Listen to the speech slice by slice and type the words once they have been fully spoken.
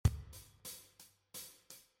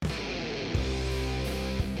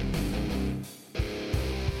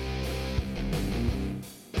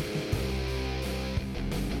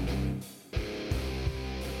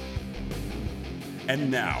And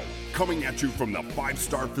now, coming at you from the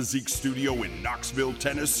 5-Star Physique Studio in Knoxville,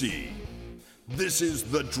 Tennessee, this is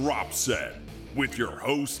The Drop Set with your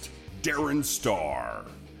host, Darren Starr.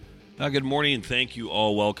 Good morning, and thank you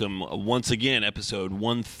all. Welcome once again, episode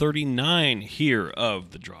 139 here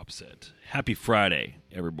of The Drop Set. Happy Friday,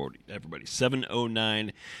 everybody.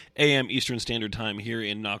 7:09 a.m. Eastern Standard Time here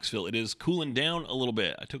in Knoxville. It is cooling down a little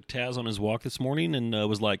bit. I took Taz on his walk this morning and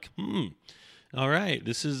was like, all right,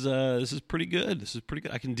 this is pretty good. This is pretty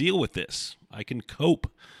good. I can deal with this. I can cope.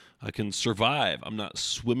 I can survive. I'm not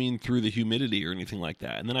swimming through the humidity or anything like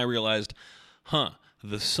that. And then I realized,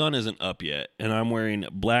 the sun isn't up yet, and I'm wearing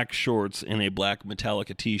black shorts and a black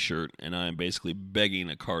Metallica t-shirt, and I'm basically begging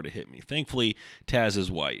a car to hit me. Thankfully, Taz is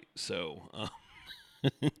white, so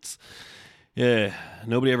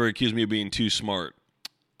nobody ever accused me of being too smart.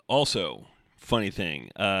 Also, funny thing,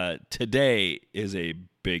 today is a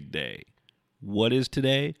big day. What is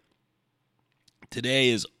today? Today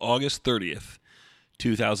is August 30th,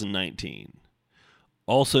 2019,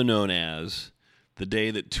 also known as the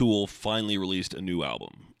day that Tool finally released a new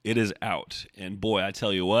album. It is out, and boy, I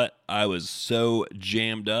tell you what, I was so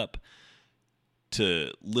jammed up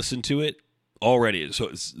to listen to it already. So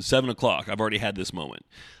it's 7 o'clock. I've already had this moment.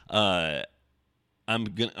 I'm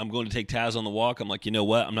going to take Taz on the walk. I'm like, you know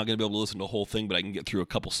what? I'm not going to be able to listen to the whole thing, but I can get through a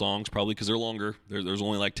couple songs probably because they're longer. There's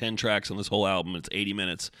only like 10 tracks on this whole album. It's 80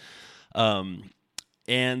 minutes.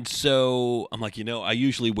 And so I'm like, I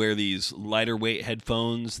usually wear these lighter weight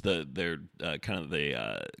headphones. They're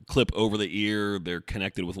they clip over the ear. They're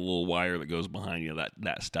connected with a little wire that goes behind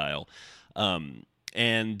that style. I'm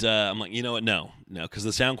like, you know what? No, because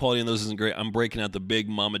the sound quality on those isn't great. I'm breaking out the big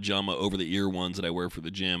Mama Jama over the ear ones that I wear for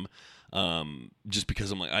the gym, just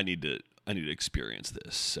because I'm like, I need to experience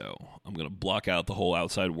this. So I'm gonna block out the whole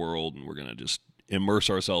outside world, and we're gonna just immerse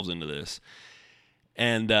ourselves into this.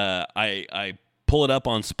 And I pull it up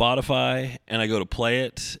on Spotify, and I go to play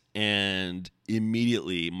it, and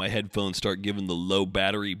immediately my headphones start giving the low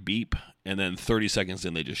battery beep, and then 30 seconds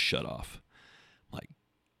in, they just shut off. I'm like,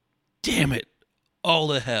 damn it, all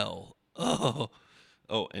to hell.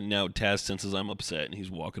 Oh, and now Taz senses I'm upset, and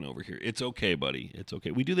he's walking over here. It's okay, buddy. It's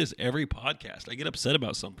okay. We do this every podcast. I get upset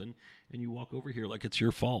about something, and you walk over here like it's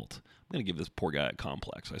your fault. I'm going to give this poor guy a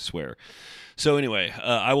complex, I swear. So anyway,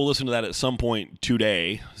 I will listen to that at some point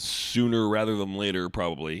today, sooner rather than later,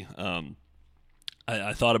 probably.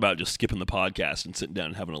 I thought about just skipping the podcast and sitting down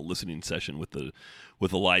and having a listening session with the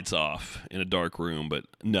lights off in a dark room, but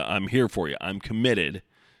no, I'm here for you. I'm committed,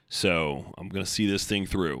 so I'm going to see this thing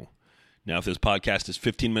through. Now, if this podcast is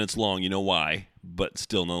 15 minutes long, you know why, but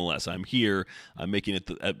still, nonetheless, I'm here. I'm making it,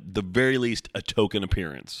 at the very least, a token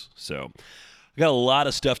appearance. So I got a lot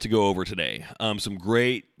of stuff to go over today. Some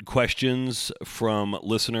great questions from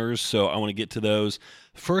listeners, so I want to get to those.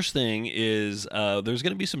 First thing is there's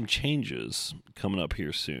going to be some changes coming up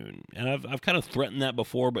here soon, and I've kind of threatened that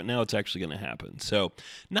before, but now it's actually going to happen. So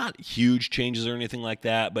not huge changes or anything like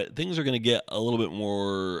that, but things are going to get a little bit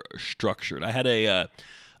more structured. I had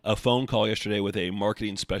a phone call yesterday with a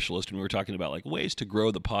marketing specialist, and we were talking about like ways to grow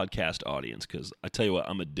the podcast audience, because I tell you what,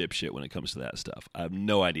 I'm a dipshit when it comes to that stuff. I have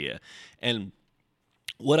no idea. And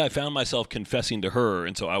what I found myself confessing to her,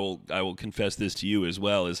 and so I will confess this to you as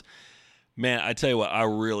well, is, man, I tell you what, I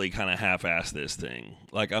really kind of half-assed this thing.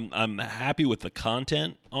 Like I'm happy with the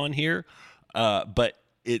content on here, but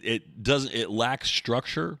it lacks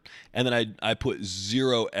structure, and then I put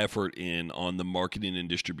zero effort in on the marketing and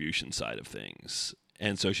distribution side of things.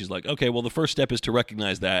 And so she's like, okay, well, the first step is to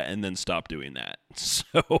recognize that and then stop doing that.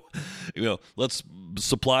 So, let's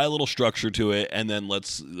supply a little structure to it, and then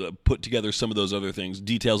let's put together some of those other things,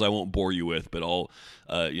 details I won't bore you with, but all,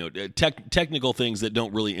 technical things that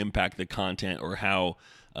don't really impact the content or how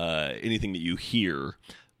anything that you hear.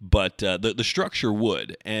 But the structure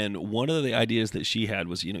would. And one of the ideas that she had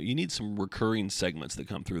was, you need some recurring segments that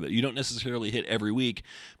come through that you don't necessarily hit every week,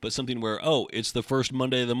 but something where, it's the first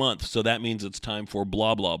Monday of the month, so that means it's time for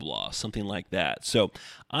blah, blah, blah, something like that. So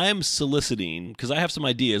I'm soliciting, because I have some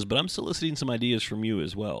ideas, but I'm soliciting some ideas from you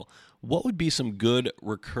as well. What would be some good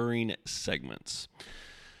recurring segments?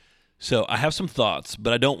 So I have some thoughts,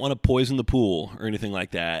 but I don't want to poison the pool or anything like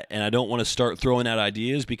that, and I don't want to start throwing out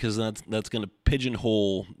ideas, because that's going to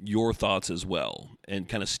pigeonhole your thoughts as well and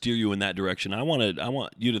kind of steer you in that direction. I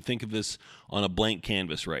want you to think of this on a blank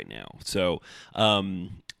canvas right now. So I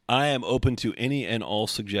am open to any and all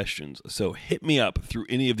suggestions. So hit me up through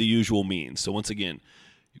any of the usual means. So once again,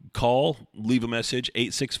 call, leave a message,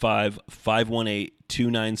 865-518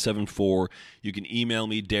 888-2974. You can email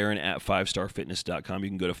me, Darren at 5starfitness.com. You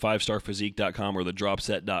can go to 5starphysique.com or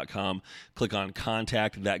thedropset.com. Click on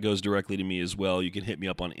contact. That goes directly to me as well. You can hit me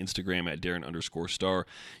up on Instagram at Darren_star.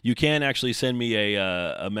 You can actually send me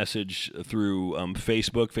a message through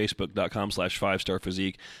Facebook,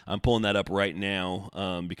 facebook.com/5starphysique. I'm pulling that up right now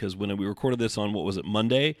because when we recorded this on, what was it,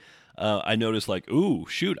 Monday? I noticed ooh,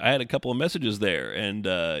 shoot, I had a couple of messages there. And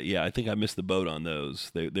I think I missed the boat on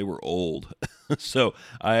those. They were old. So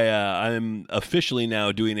I'm officially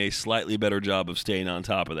now doing a slightly better job of staying on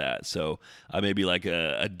top of that. So I may be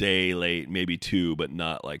a day late, maybe 2, but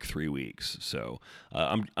not 3 weeks. So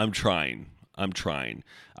I'm trying.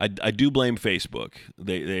 I do blame Facebook.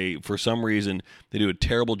 They for some reason they do a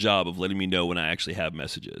terrible job of letting me know when I actually have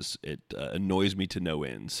messages. It annoys me to no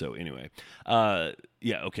end. So anyway,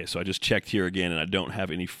 okay. So I just checked here again, and I don't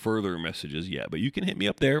have any further messages yet. But you can hit me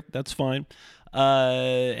up there. That's fine.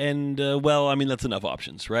 That's enough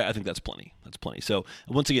options, right? I think that's plenty. So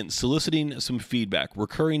once again, soliciting some feedback,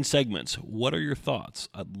 recurring segments. What are your thoughts?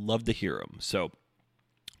 I'd love to hear them. So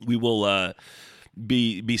we will.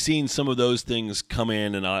 Be seeing some of those things come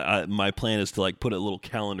in, and my plan is to put a little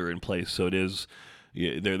calendar in place, so it is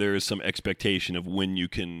there is some expectation of when you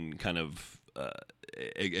can kind of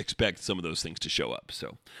expect some of those things to show up.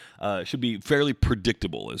 So it should be fairly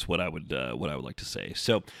predictable, is what I would like to say.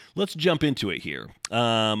 So let's jump into it here.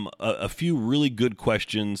 A few really good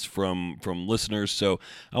questions from listeners. So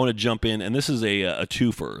I want to jump in, and this is a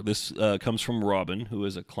twofer. This comes from Robin, who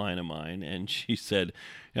is a client of mine, and she said,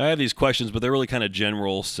 I have these questions, but they're really kind of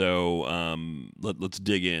general, so let's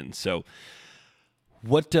dig in. So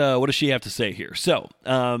what does she have to say here? So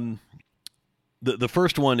the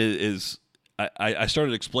first one is I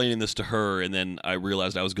started explaining this to her, and then I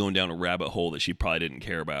realized I was going down a rabbit hole that she probably didn't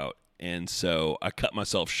care about, and so I cut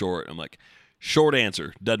myself short. I'm like, short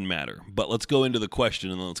answer, doesn't matter. But let's go into the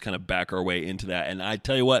question, and then let's kind of back our way into that. And I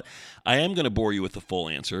tell you what, I am going to bore you with the full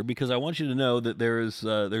answer because I want you to know that there's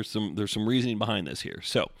some reasoning behind this here.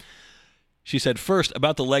 So she said, first,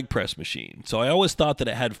 about the leg press machine. So I always thought that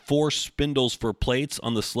it had 4 spindles for plates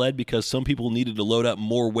on the sled because some people needed to load up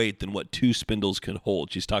more weight than what 2 spindles could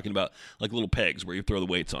hold. She's talking about little pegs where you throw the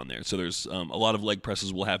weights on there. So there's a lot of leg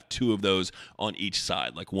presses will have 2 of those on each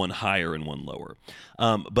side, one higher and one lower.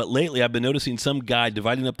 But lately I've been noticing some guy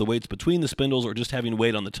dividing up the weights between the spindles, or just having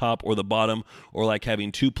weight on the top or the bottom, or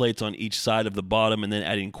having 2 plates on each side of the bottom and then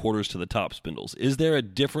adding quarters to the top spindles. Is there a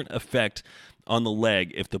different effect on the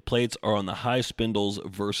leg if the plates are on the high spindles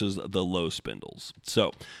versus the low spindles?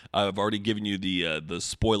 So I've already given you the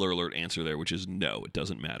spoiler alert answer there, which is no, it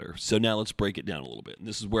doesn't matter. So now let's break it down a little bit. And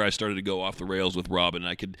this is where I started to go off the rails with Robin.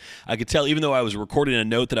 I could tell, even though I was recording a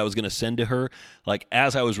note that I was going to send to her,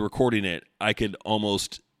 as I was recording it, I could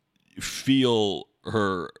almost feel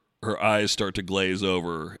her eyes start to glaze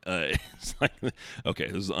over. It's okay,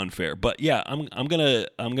 this is unfair, but yeah, I'm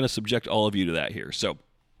gonna subject all of you to that here. So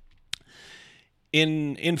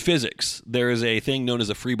in physics, there is a thing known as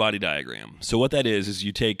a free body diagram. So what that is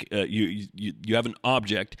you take you have an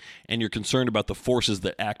object, and you're concerned about the forces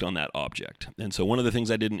that act on that object. And so one of the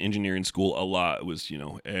things I did in engineering school a lot was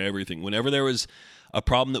everything. Whenever there was a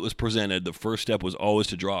problem that was presented, the first step was always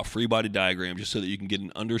to draw a free body diagram, just so that you can get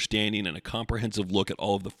an understanding and a comprehensive look at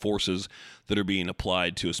all of the forces that are being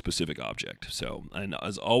applied to a specific object. So, and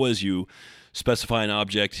as always, you specify an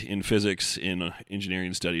object in physics, in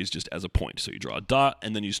engineering studies, just as a point. So you draw a dot,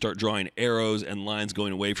 and then you start drawing arrows and lines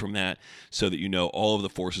going away from that, so that you know all of the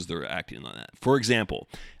forces that are acting on that. For example,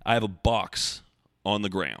 I have a box on the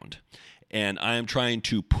ground, and I am trying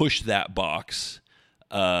to push that box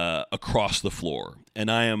across the floor,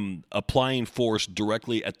 and I am applying force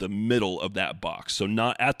directly at the middle of that box. So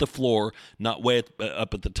not at the floor, not way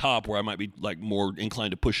up at the top where I might be more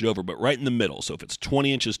inclined to push it over, but right in the middle. So if it's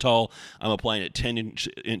 20 inches tall, I'm applying it 10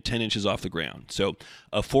 inches off the ground. So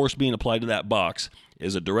a force being applied to that box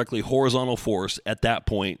is a directly horizontal force at that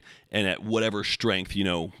point, and at whatever strength,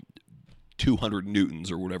 200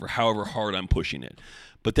 newtons or whatever, however hard I'm pushing it.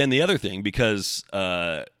 But then the other thing, because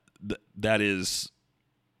that is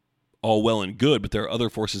all well and good, but there are other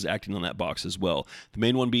forces acting on that box as well. The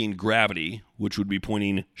main one being gravity, which would be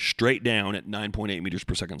pointing straight down at 9.8 meters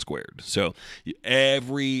per second squared. So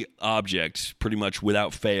every object, pretty much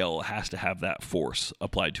without fail, has to have that force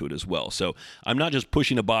applied to it as well. So I'm not just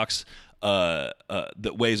pushing a box that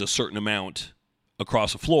weighs a certain amount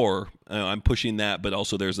across a floor. I'm pushing that, but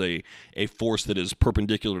also there's a force that is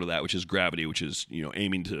perpendicular to that, which is gravity, which is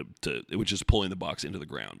aiming to which is pulling the box into the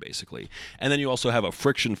ground, basically. And then you also have a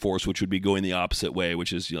friction force, which would be going the opposite way,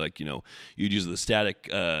 which is you'd use the static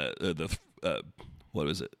the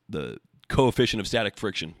coefficient of static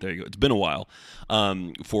friction. There you go. It's been a while.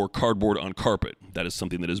 For cardboard on carpet, that is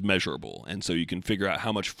something that is measurable. And so you can figure out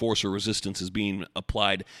how much force or resistance is being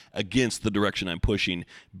applied against the direction I'm pushing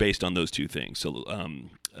based on those two things. So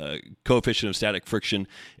coefficient of static friction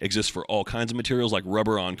exists for all kinds of materials, like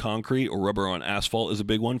rubber on concrete or rubber on asphalt is a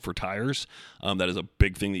big one for tires. That is a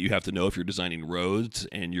big thing that you have to know if you're designing roads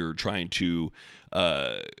and you're trying to,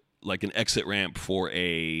 like an exit ramp for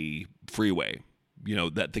a freeway.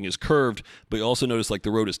 That thing is curved, but you also notice like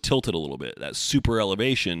the road is tilted a little bit. That super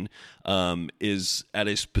elevation is at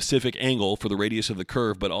a specific angle for the radius of the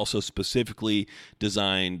curve, but also specifically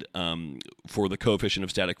designed for the coefficient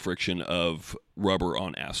of static friction of rubber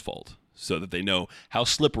on asphalt, so that they know how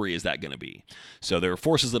slippery is that going to be. So there are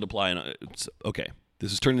forces that apply. And okay,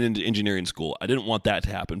 this is turning into engineering school. I didn't want that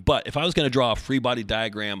to happen. But if I was going to draw a free body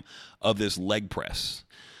diagram of this leg press,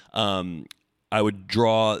 I would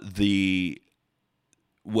draw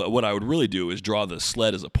what I would really do is draw the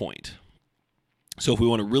sled as a point. So if we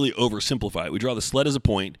want to really oversimplify it, we draw the sled as a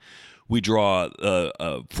point, we draw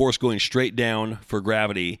a force going straight down for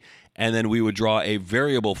gravity, and then we would draw a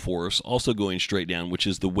variable force also going straight down, which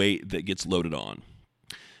is the weight that gets loaded on.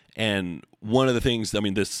 And one of the things,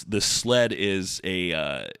 this sled is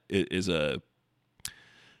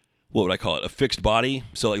what would I call it? A fixed body.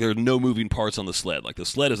 So like there are no moving parts on the sled. Like the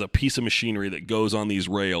sled is a piece of machinery that goes on these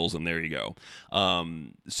rails, and there you go.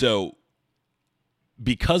 So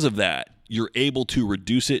because of that, you're able to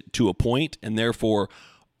reduce it to a point, and therefore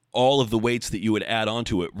all of the weights that you would add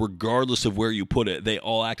onto it, regardless of where you put it, they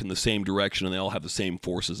all act in the same direction and they all have the same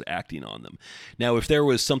forces acting on them. Now, if there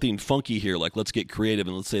was something funky here, like let's get creative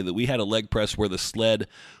and let's say that we had a leg press where the sled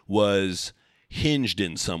was hinged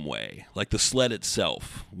in some way, like the sled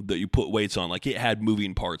itself that you put weights on, like it had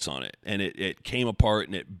moving parts on it and it came apart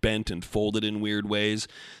and it bent and folded in weird ways,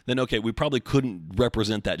 then okay, we probably couldn't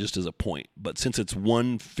represent that just as a point. But since it's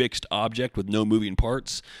one fixed object with no moving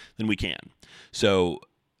parts, then we can. So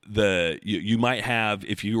you might have,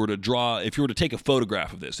 if you were to take a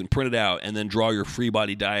photograph of this and print it out and then draw your free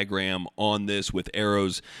body diagram on this with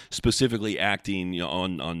arrows specifically acting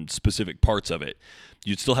on specific parts of it,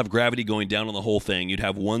 you'd still have gravity going down on the whole thing. You'd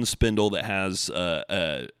have one spindle that has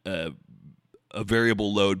a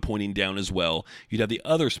variable load pointing down as well. You'd have the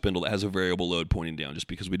other spindle that has a variable load pointing down, just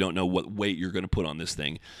because we don't know what weight you're going to put on this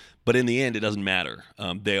thing. But in the end, it doesn't matter.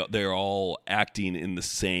 They're all acting in the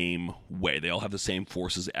same way. They all have the same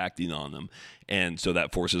forces acting on them. And so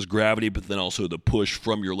that force is gravity, but then also the push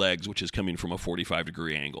from your legs, which is coming from a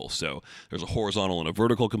 45-degree angle. So there's a horizontal and a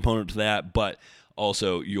vertical component to that, but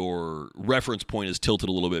also your reference point is tilted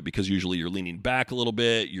a little bit because usually you're leaning back a little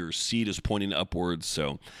bit, your seat is pointing upwards,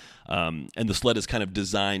 so and the sled is kind of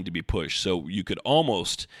designed to be pushed. So you could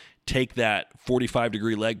almost take that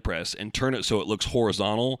 45-degree leg press and turn it so it looks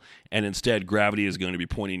horizontal, and instead gravity is going to be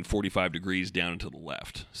pointing 45 degrees down to the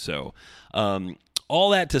left. So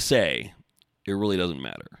all that to say, it really doesn't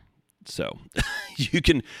matter. So you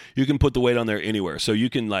can put the weight on there anywhere. So you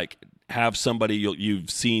can have somebody,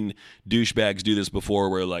 you've seen douchebags do this before,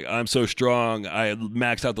 where like, I'm so strong, I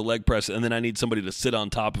maxed out the leg press, and then I need somebody to sit on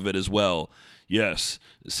top of it as well. Yes,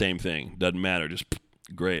 same thing. Doesn't matter. Just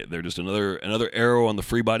great. They're just another arrow on the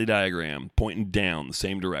free body diagram pointing down the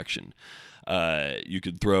same direction. You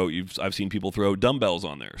could I've seen people throw dumbbells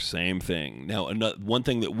on there. Same thing. Now, one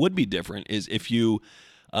thing that would be different is if you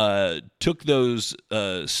took those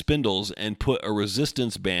spindles and put a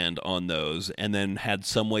resistance band on those and then had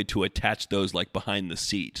some way to attach those like behind the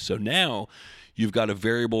seat. So now you've got a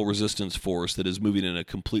variable resistance force that is moving in a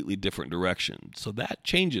completely different direction. So that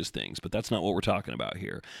changes things, but that's not what we're talking about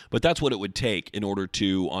here. But that's what it would take in order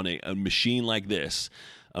to, on a machine like this,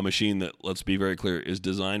 a machine that, let's be very clear, is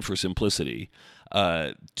designed for simplicity,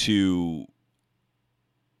 to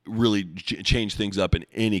really change things up in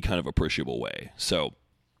any kind of appreciable way. So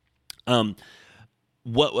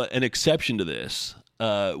what an exception to this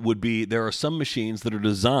would be, there are some machines that are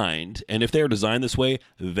designed, and if they are designed this way,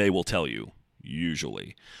 they will tell you,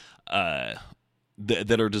 usually, that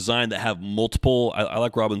are designed that have multiple, I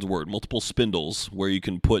like Robin's word, multiple spindles where you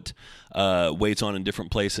can put weights on in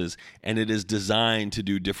different places, and it is designed to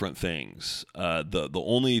do different things. The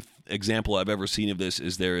only example I've ever seen of this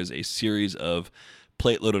is there is a series of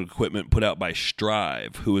plate-loaded equipment put out by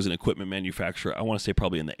Strive, who is an equipment manufacturer, I want to say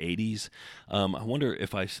probably in the 80s. I wonder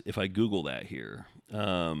if I Google that here.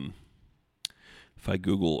 If I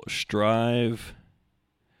Google Strive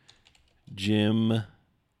gym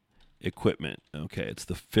equipment. Okay, it's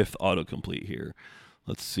the 5th autocomplete here.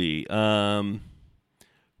 Let's see.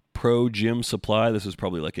 Pro Gym Supply. This is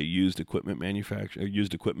probably like a used equipment manufacturer,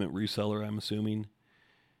 used equipment reseller, I'm assuming.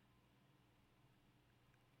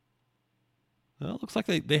 Well, it looks like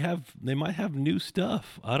they might have new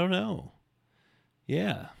stuff. I don't know.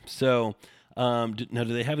 Yeah. So now, do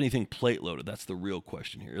they have anything plate loaded? That's the real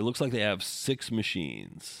question here. It looks like they have 6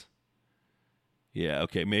 machines. Yeah.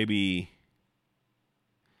 Okay. Maybe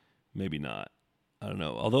not. I don't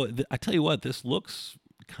know. Although I tell you what, this looks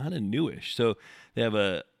kind of newish. So they have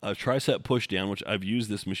a tricep push down, which I've used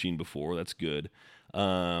this machine before. That's good.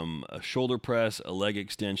 A shoulder press, a leg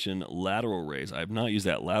extension, lateral raise. I have not used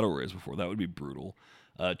that lateral raise before. That would be brutal.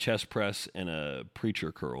 Chest press and a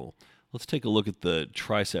preacher curl. Let's take a look at the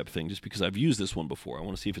tricep thing just because I've used this one before. I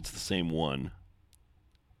want to see if it's the same one.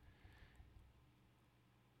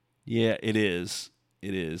 Yeah, it is.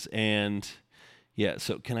 It is. And yeah,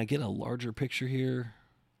 so can I get a larger picture here?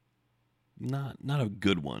 Not a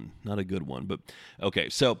good one. Not a good one. But okay,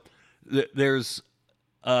 so there's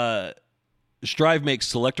Strive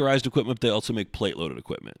makes selectorized equipment. They also make plate-loaded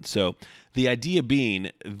equipment. So the idea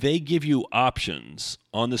being they give you options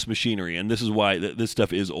on this machinery, and this is why this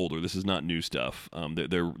stuff is older. This is not new stuff.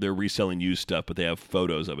 They're reselling used stuff, but they have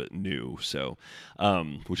photos of it new. So,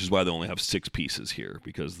 which is why they only have 6 pieces here,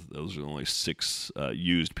 because those are only 6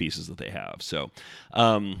 used pieces that they have. So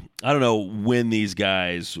I don't know when these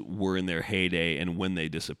guys were in their heyday and when they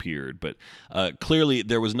disappeared, but clearly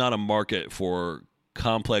there was not a market for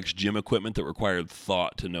complex gym equipment that required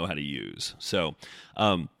thought to know how to use. So,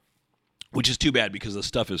 which is too bad because the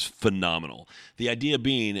stuff is phenomenal. The idea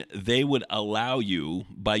being they would allow you,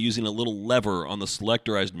 by using a little lever on the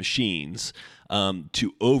selectorized machines,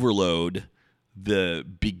 to overload the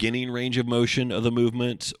beginning range of motion of the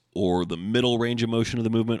movement, or the middle range of motion of the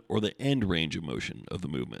movement, or the end range of motion of the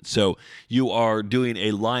movement. So you are doing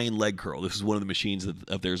a lying leg curl. This is one of the machines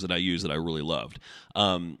of theirs that I use that I really loved.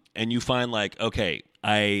 And you find like, okay,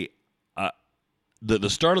 the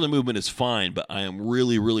start of the movement is fine, but I am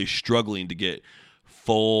really, really struggling to get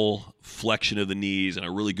full flexion of the knees and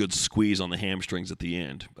a really good squeeze on the hamstrings at the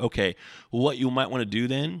end. Okay, well, what you might want to do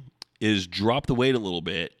then is drop the weight a little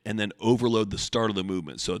bit and then overload the start of the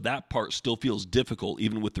movement. So that part still feels difficult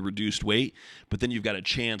even with the reduced weight, but then you've got a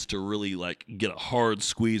chance to really like get a hard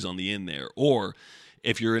squeeze on the end there. Or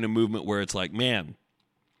if you're in a movement where it's like, man,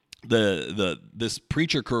 this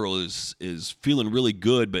preacher curl is feeling really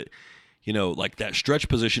good, but you know, like that stretch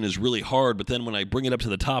position is really hard, but then when I bring it up to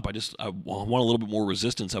the top, I want a little bit more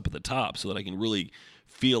resistance up at the top so that I can really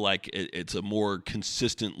feel like it's a more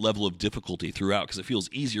consistent level of difficulty throughout, because it feels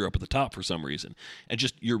easier up at the top for some reason. And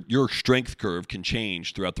just your strength curve can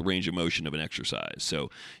change throughout the range of motion of an exercise.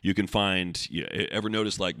 So you can find, ever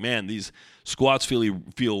notice like, man, these squats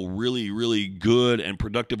feel really, really good and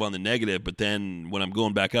productive on the negative, but then when I'm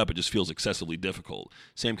going back up, it just feels excessively difficult.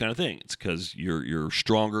 Same kind of thing. It's because you're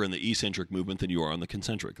stronger in the eccentric movement than you are on the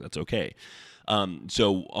concentric. That's okay.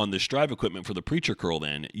 So on the Strive equipment for the preacher curl,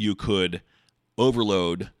 then you could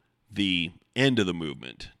overload the end of the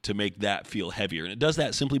movement to make that feel heavier. And it does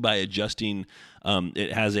that simply by adjusting.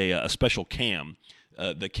 It has a special cam.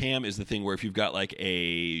 The cam is the thing where if you've got like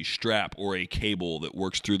a strap or a cable that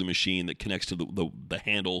works through the machine that connects to the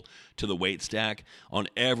handle to the weight stack, on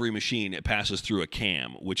every machine it passes through a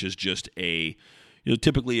cam, which is just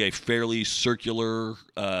typically a fairly circular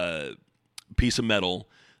piece of metal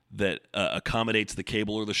that accommodates the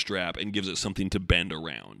cable or the strap and gives it something to bend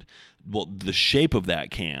around. Well, the shape of that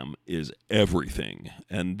cam is everything.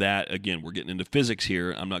 And that, again, we're getting into physics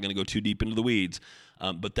here. I'm not going to go too deep into the weeds.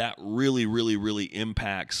 But that really, really, really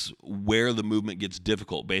impacts where the movement gets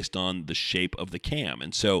difficult based on the shape of the cam.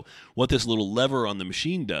 And so what this little lever on the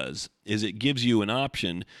machine does is it gives you an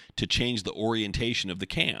option to change the orientation of the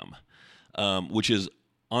cam, which is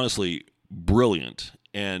honestly brilliant.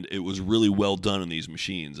 And it was really well done in these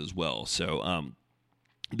machines as well. So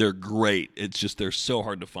they're great. It's just they're so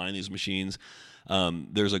hard to find, these machines.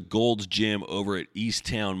 There's a Gold's Gym over at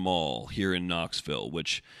Easttown Mall here in Knoxville,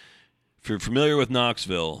 which if you're familiar with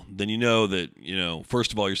Knoxville, then you know that,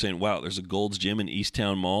 first of all, you're saying, wow, there's a Gold's Gym in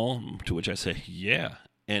Easttown Mall? To which I say, yeah.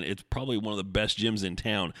 And it's probably one of the best gyms in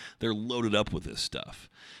town. They're loaded up with this stuff.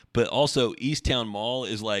 But also, Easttown Mall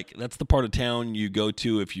is like, that's the part of town you go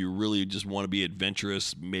to if you really just want to be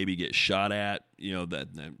adventurous, maybe get shot at. That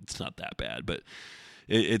it's not that bad, but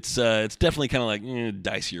it's definitely kind of like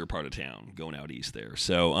dicier part of town going out east there.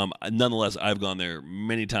 So nonetheless, I've gone there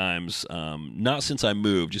many times, not since I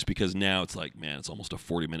moved, just because now it's like, man, it's almost a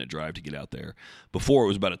 40-minute drive to get out there. Before it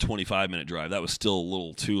was about a 25-minute drive. That was still a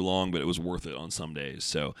little too long, but it was worth it on some days.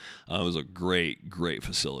 So it was a great, great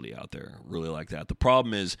facility out there. Really like that. The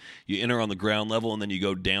problem is you enter on the ground level and then you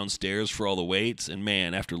go downstairs for all the weights. And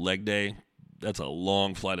man, after leg day, that's a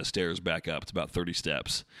long flight of stairs back up. It's about 30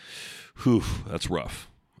 steps. Whew, that's rough.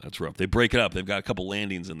 That's rough. They break it up. They've got a couple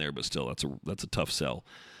landings in there, but still, that's a tough sell.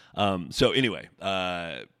 So anyway,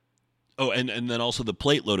 and then also the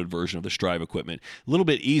plate-loaded version of the Strive equipment. A little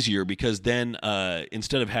bit easier because then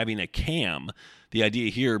instead of having a cam, the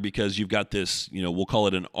idea here, because you've got this, we'll call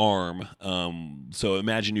it an arm. So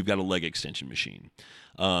imagine you've got a leg extension machine.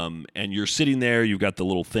 And you're sitting there, you've got the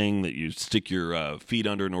little thing that you stick your feet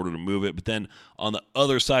under in order to move it. But then on the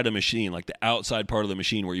other side of the machine, like the outside part of the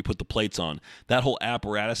machine where you put the plates on, that whole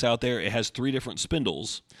apparatus out there, it has 3 different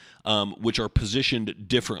spindles, which are positioned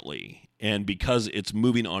differently. And because it's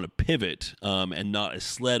moving on a pivot and not a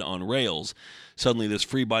sled on rails, suddenly this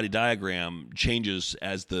free body diagram changes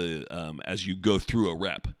as you go through a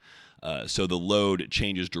rep. So the load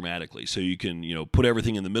changes dramatically. So you can, put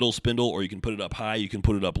everything in the middle spindle, or you can put it up high, you can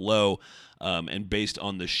put it up low, and based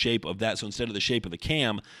on the shape of that. So instead of the shape of the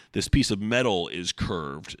cam, this piece of metal is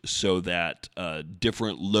curved so that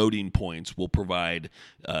different loading points will provide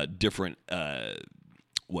different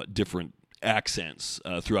accents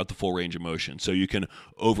throughout the full range of motion. So you can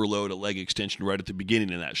overload a leg extension right at the beginning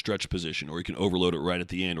in that stretch position, or you can overload it right at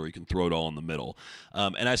the end, or you can throw it all in the middle.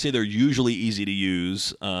 And I say they're usually easy to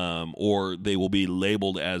use, or they will be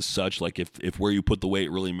labeled as such. Like if where you put the weight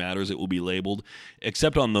really matters, it will be labeled.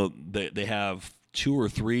 Except on they have 2 or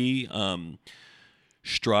 3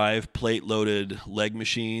 Strive plate-loaded leg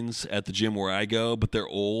machines at the gym where I go, but they're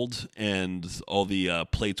old, and all the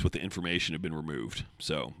plates with the information have been removed.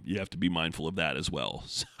 So you have to be mindful of that as well.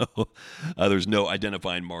 So there's no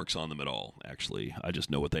identifying marks on them at all, actually. I just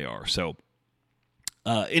know what they are. So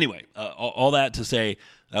anyway, all that to say,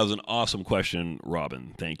 that was an awesome question,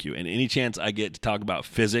 Robin. Thank you. And any chance I get to talk about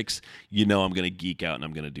physics, I'm going to geek out, and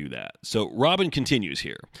I'm going to do that. So Robin continues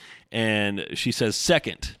here, and she says,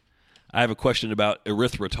 second, I have a question about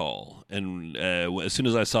erythritol. And as soon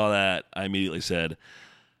as I saw that, I immediately said,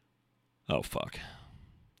 oh, fuck.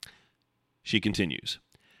 She continues.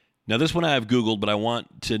 Now, this one I have Googled, but I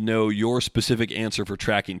want to know your specific answer for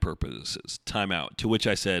tracking purposes. Time out. To which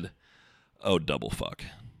I said, oh, double fuck.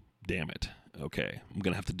 Damn it. Okay, I'm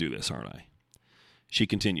going to have to do this, aren't I? She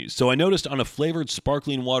continues. So I noticed on a flavored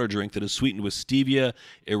sparkling water drink that is sweetened with stevia,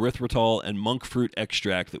 erythritol, and monk fruit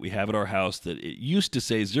extract that we have at our house that it used to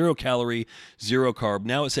say 0 calorie, 0 carb.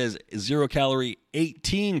 Now it says 0 calorie,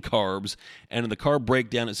 18 carbs. And in the carb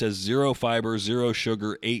breakdown, it says 0 fiber, 0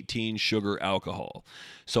 sugar, 18 sugar alcohol.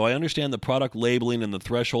 So I understand the product labeling and the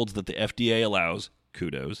thresholds that the FDA allows.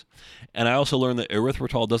 Kudos. And I also learned that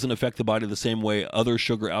erythritol doesn't affect the body the same way other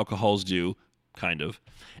sugar alcohols do. Kind of.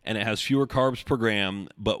 And it has fewer carbs per gram,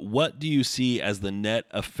 but what do you see as the net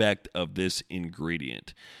effect of this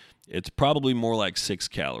ingredient? It's probably more like 6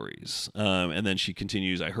 calories. And then she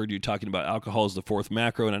continues, I heard you talking about alcohol as the 4th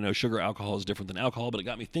macro, and I know sugar alcohol is different than alcohol, but it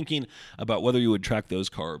got me thinking about whether you would track those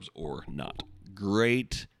carbs or not.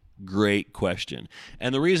 Great question.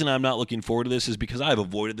 And the reason I'm not looking forward to this is because I've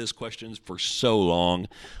avoided this question for so long,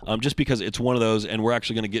 just because it's one of those, and we're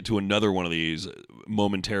actually going to get to another one of these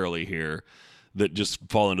momentarily here, that just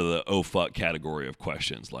fall into the oh fuck category of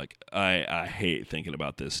questions. Like, I hate thinking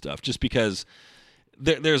about this stuff just because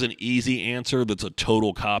there's an easy answer that's a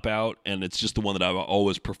total cop-out, and it's just the one that I've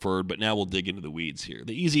always preferred, but now we'll dig into the weeds here.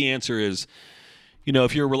 The easy answer is,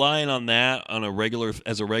 if you're relying on that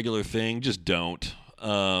as a regular thing, just don't.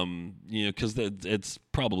 Because it's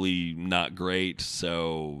probably not great,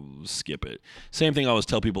 so skip it. Same thing I always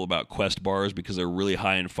tell people about Quest bars because they're really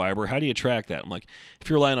high in fiber. How do you track that? I'm like, if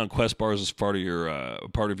you're relying on Quest bars as part of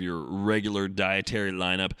your regular dietary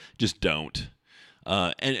lineup, just don't.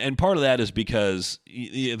 And part of that is because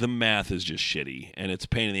the math is just shitty and it's a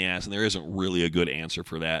pain in the ass, and there isn't really a good answer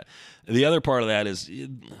for that. The other part of that is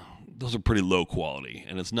those are pretty low quality,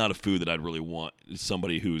 and it's not a food that I'd really want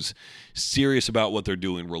somebody who's serious about what they're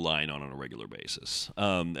doing relying on a regular basis.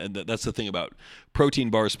 And that's the thing about protein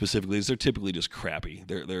bars specifically, is they're typically just crappy.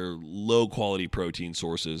 They're low quality protein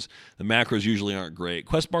sources. The macros usually aren't great.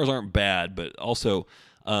 Quest bars aren't bad, but also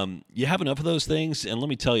you have enough of those things, and let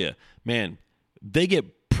me tell you, man, they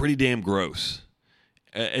get pretty damn gross.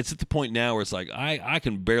 It's at the point now where it's like I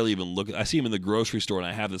can barely even look. I see them in the grocery store, and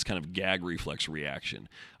I have this kind of gag reflex reaction.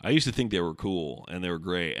 I used to think they were cool and they were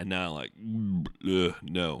great, and now I'm like,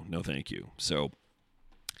 no, thank you. So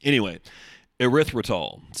anyway,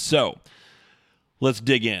 erythritol. So let's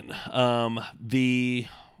dig in.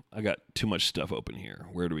 I got too much stuff open here.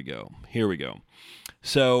 Where do we go? Here we go.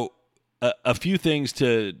 So a few things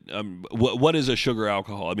to what is a sugar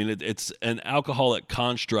alcohol? I mean, it's an alcoholic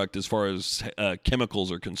construct as far as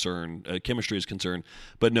chemicals are concerned, chemistry is concerned.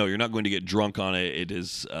 But no, you're not going to get drunk on it. It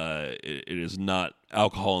is not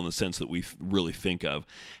alcohol in the sense that we really think of.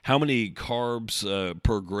 How many carbs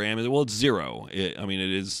per gram? Well, it's zero.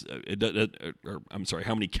 I'm sorry.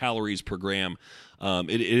 How many calories per gram?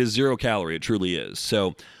 It is 0 calorie. It truly is.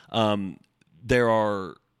 So there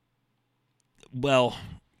are, well.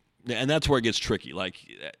 And that's where it gets tricky. Like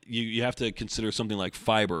you have to consider something like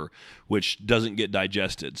fiber, which doesn't get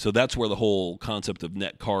digested. So that's where the whole concept of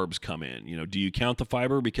net carbs come in. Do you count the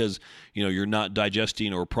fiber because you're not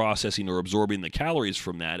digesting or processing or absorbing the calories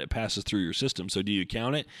from that? It passes through your system. So do you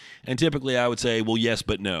count it? And typically, I would say, well, yes,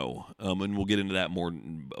 but no. And we'll get into that more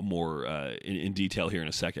in detail here in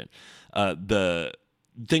a second. The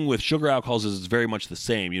thing with sugar alcohols is it's very much the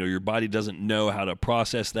same. Your body doesn't know how to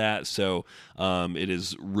process that, so it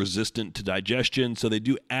is resistant to digestion. So they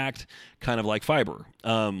do act kind of like fiber.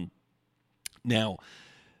 Now,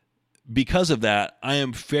 because of that, I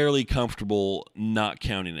am fairly comfortable not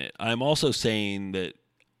counting it. I'm also saying that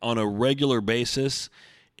on a regular basis,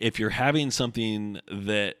 if you're having something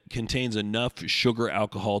that contains enough sugar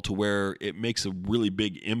alcohol to where it makes a really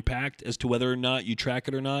big impact as to whether or not you track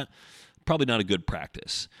it or not, probably not a good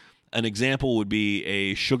practice. An example would be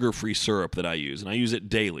a sugar-free syrup that I use, and I use it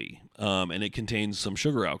daily, and it contains some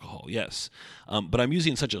sugar alcohol, yes. But I'm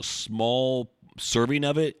using such a small serving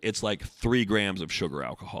of it, it's like 3 grams of sugar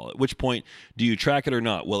alcohol. At which point, do you track it or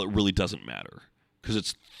not? Well, it really doesn't matter because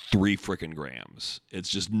it's 3 frickin' grams. It's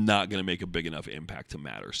just not going to make a big enough impact to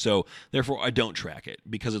matter. So, therefore, I don't track it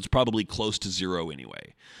because it's probably close to zero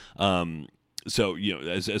anyway. So,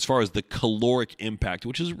 as far as the caloric impact,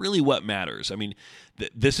 which is really what matters. I mean,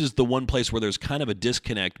 this is the one place where there's kind of a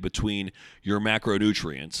disconnect between your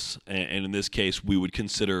macronutrients. And in this case, we would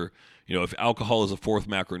consider, if alcohol is a 4th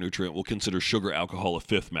macronutrient, we'll consider sugar alcohol a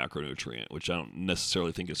 5th macronutrient, which I don't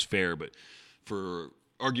necessarily think is fair. But for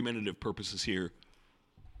argumentative purposes here,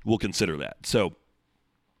 we'll consider that. So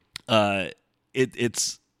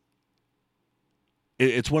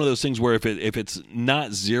it's one of those things where if it's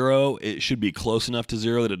not zero, it should be close enough to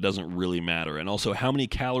zero that it doesn't really matter. And also, how many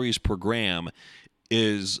calories per gram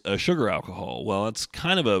is a sugar alcohol? Well, it's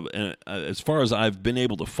kind of as far as I've been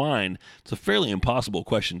able to find, it's a fairly impossible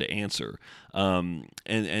question to answer.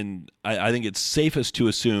 And I think it's safest to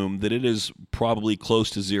assume that it is probably close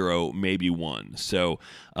to zero, maybe 1. So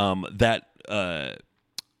that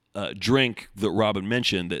drink that Robin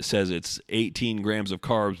mentioned that says it's 18 grams of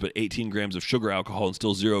carbs but 18 grams of sugar alcohol and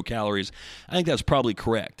still 0 calories, I think that's probably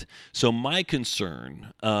correct. So my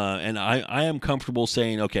concern, and I am comfortable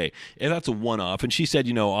saying, okay, if that's a one-off, and she said,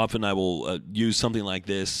 often I will use something like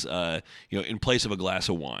this, in place of a glass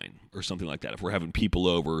of wine or something like that if we're having people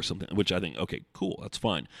over or something, which I think, okay, cool, that's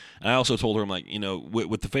fine. And I also told her, I'm like,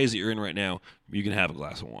 with the phase that you're in right now, you can have a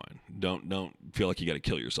glass of wine. Don't feel like you got to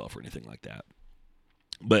kill yourself or anything like that.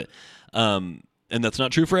 But, and that's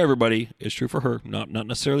not true for everybody. It's true for her, not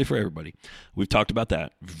necessarily for everybody. We've talked about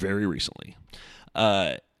that very recently.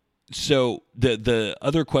 So the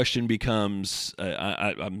other question becomes,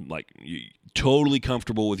 I'm like totally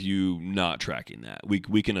comfortable with you not tracking that.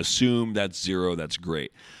 We can assume that's zero. That's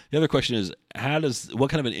great. The other question is,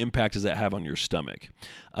 what kind of an impact does that have on your stomach?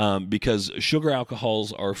 Because sugar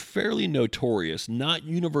alcohols are fairly notorious, not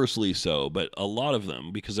universally so, but a lot of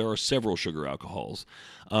them, because there are several sugar alcohols.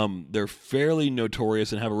 They're fairly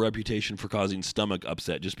notorious and have a reputation for causing stomach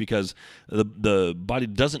upset just because the body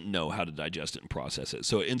doesn't know how to digest it and process it.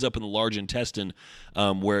 So it ends up in the large intestine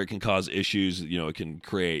where it can cause issues. It can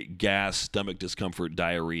create gas, stomach discomfort,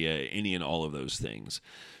 diarrhea, any and all of those things.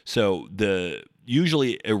 So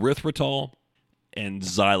usually erythritol and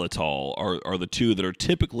xylitol are the two that are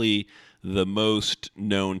typically the most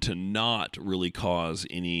known to not really cause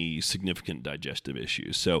any significant digestive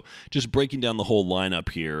issues. So just breaking down the whole lineup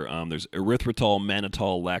here, there's erythritol,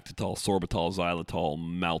 mannitol, lactitol, sorbitol, xylitol,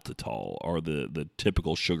 maltitol are the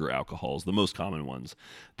typical sugar alcohols, the most common ones.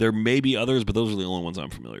 There may be others, but those are the only ones I'm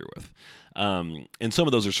familiar with. And some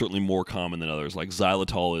of those are certainly more common than others. Like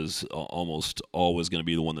xylitol is almost always going to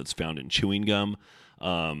be the one that's found in chewing gum.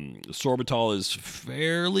 Sorbitol is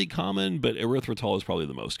fairly common, but erythritol is probably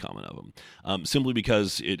the most common of them, simply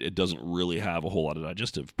because it doesn't really have a whole lot of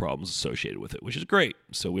digestive problems associated with it, which is great.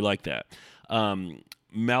 So we like that.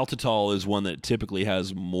 Maltitol is one that typically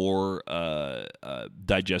has more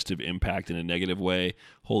digestive impact in a negative way.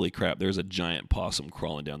 Holy crap, there's a giant possum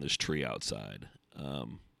crawling down this tree outside.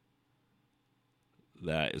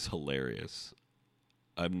 That is hilarious.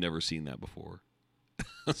 I've never seen that before.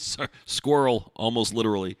 Sorry, squirrel, almost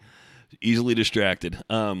literally, easily distracted.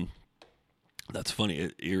 That's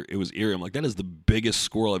funny. It was eerie. I'm like, that is the biggest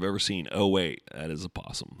squirrel I've ever seen. Oh, wait, that is a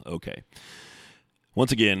possum. Okay.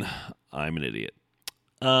 Once again, I'm an idiot.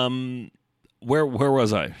 Where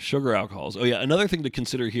was I? Sugar alcohols. Oh yeah, another thing to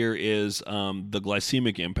consider here is the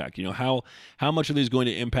glycemic impact. You know, how much are these going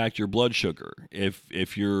to impact your blood sugar?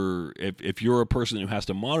 If you're a person who has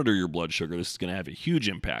to monitor your blood sugar, this is going to have a huge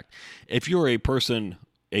impact. If you're a person,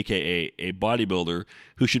 aka a bodybuilder,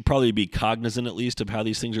 who should probably be cognizant at least of how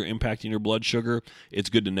these things are impacting your blood sugar, it's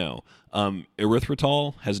good to know.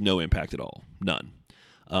 Erythritol has no impact at all, none.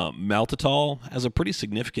 Maltitol has a pretty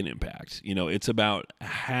significant impact. You know, it's about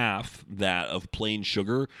half that of plain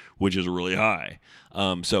sugar, which is really high.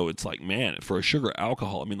 So it's like, man, for a sugar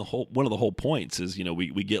alcohol, I mean, one of the whole points is, you know,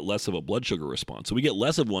 we get less of a blood sugar response. So we get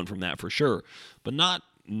less of one from that for sure, but not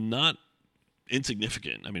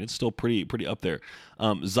insignificant. I mean, it's still pretty up there.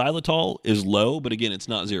 Xylitol is low, but again, it's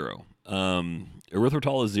not zero.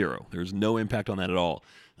 Erythritol is zero. There's no impact on that at all.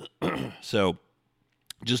 So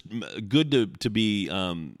just good to be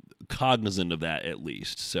cognizant of that at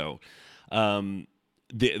least. So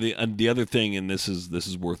the other thing, and this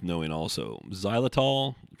is worth knowing also,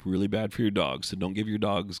 xylitol really bad for your dogs. So don't give your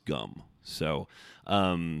dogs gum. So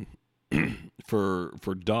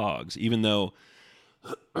for dogs, even though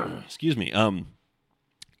excuse me,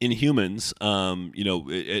 in humans, you know,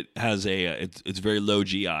 it has it's very low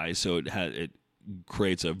GI, so it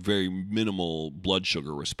creates a very minimal blood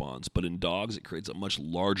sugar response, but in dogs it creates a much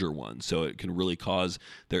larger one, so it can really cause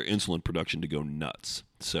their insulin production to go nuts.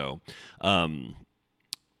 So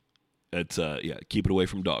it's keep it away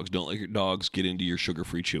from dogs. Don't let your dogs get into your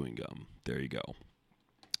sugar-free chewing gum. There you go.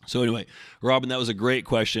 So anyway, Robin, that was a great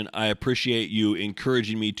question. I appreciate you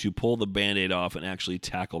encouraging me to pull the Band-Aid off and actually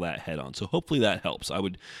tackle that head on. So hopefully that helps.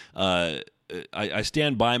 I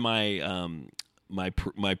stand by my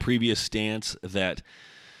my previous stance that,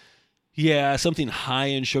 yeah, something high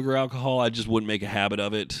in sugar alcohol, I just wouldn't make a habit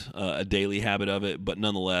of it, a daily habit of it. But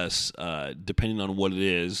nonetheless, depending on what it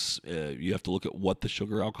is, you have to look at what the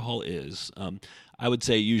sugar alcohol is. I would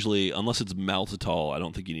say usually, unless it's maltitol, I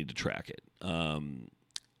don't think you need to track it.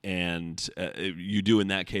 And you do in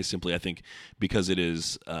that case simply, I think, because it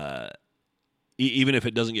is, even if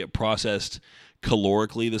it doesn't get processed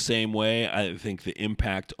calorically the same way, I think the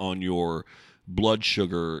impact on your blood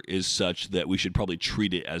sugar is such that we should probably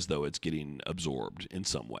treat it as though it's getting absorbed in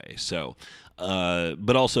some way. So,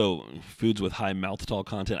 but also foods with high maltitol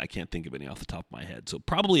content, I can't think of any off the top of my head. So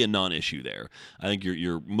probably a non-issue there. I think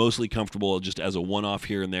you're mostly comfortable just as a one-off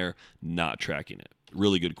here and there, not tracking it.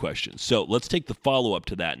 Really good question. So let's take the follow-up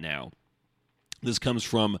to that now. This comes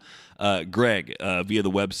from Greg via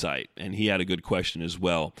the website, and he had a good question as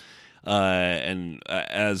well. And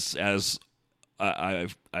as I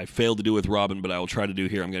failed to do with Robin, but I will try to do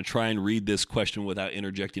here. I'm going to try and read this question without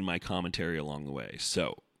interjecting my commentary along the way.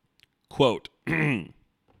 So, quote,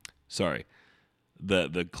 sorry,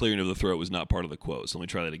 the clearing of the throat was not part of the quote, so let me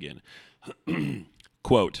try that again.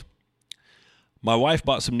 Quote, my wife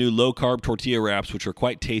bought some new low-carb tortilla wraps, which are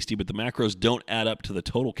quite tasty, but the macros don't add up to the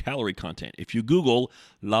total calorie content. If you Google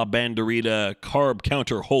La Banderita carb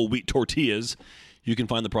counter whole wheat tortillas, you can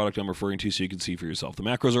find the product I'm referring to so you can see for yourself. The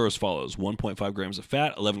macros are as follows: 1.5 grams of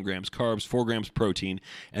fat, 11 grams carbs, 4 grams protein,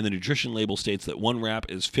 and the nutrition label states that one wrap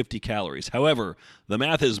is 50 calories. However, the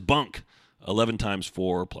math is bunk. 11 times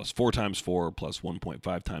 4 plus 4 times 4 plus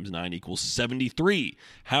 1.5 times 9 equals 73.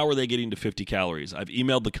 How are they getting to 50 calories? I've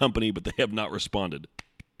emailed the company, but they have not responded.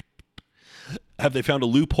 Have they found a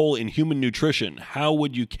loophole in human nutrition? How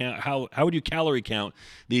would you calorie count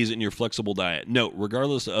these in your flexible diet? Note,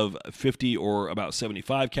 regardless of 50 or about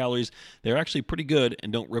 75 calories, they're actually pretty good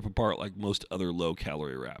and don't rip apart like most other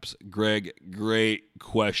low-calorie wraps. Greg, great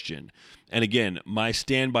question. And again, my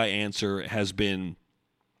standby answer has been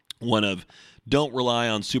one of, don't rely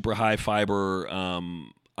on super high fiber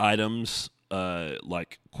items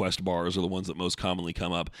like Quest bars are the ones that most commonly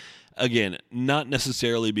come up. Again, not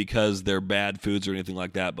necessarily because they're bad foods or anything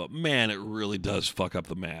like that, but man, it really does fuck up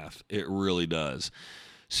the math. It really does.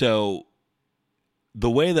 So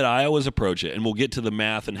the way that I always approach it, and we'll get to the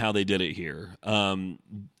math and how they did it here,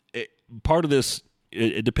 part of this,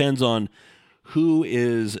 it depends on who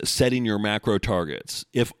is setting your macro targets.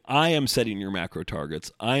 If I am setting your macro targets,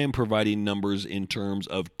 I am providing numbers in terms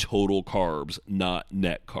of total carbs, not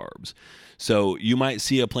net carbs. So you might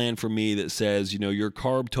see a plan from me that says, your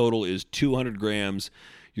carb total is 200 grams,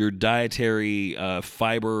 your dietary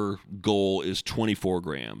fiber goal is 24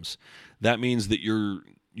 grams. That means that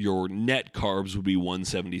your net carbs would be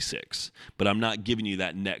 176, but I'm not giving you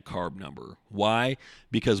that net carb number. Why?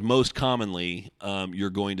 Because most commonly, you're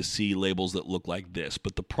going to see labels that look like this.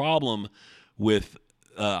 But the problem with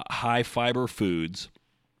high fiber foods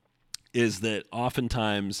is that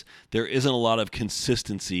oftentimes there isn't a lot of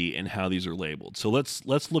consistency in how these are labeled. So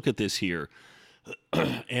let's look at this here,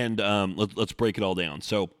 and let's break it all down.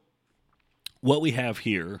 So what we have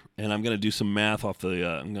here, and I'm going to do some math off the.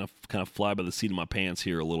 I'm going to kind of fly by the seat of my pants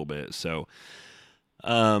here a little bit. So,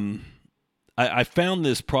 I found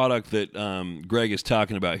this product that Greg is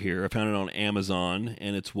talking about here. I found it on Amazon,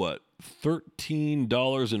 and it's what,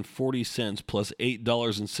 $13.40 plus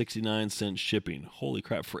 $8.69 shipping. Holy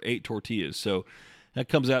crap, for 8 tortillas. So that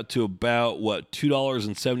comes out to about, what,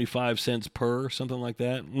 $2.75 per, something like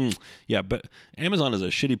that? Yeah, but Amazon is a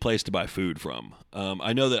shitty place to buy food from.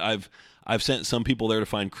 I know that I've sent some people there to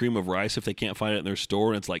find cream of rice if they can't find it in their store,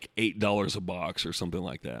 and it's like $8 a box or something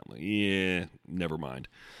like that. I'm like, yeah, never mind.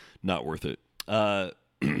 Not worth it. So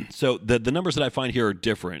the numbers that I find here are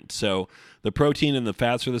different. So the protein and the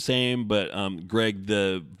fats are the same, but Greg,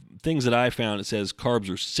 the things that I found, it says carbs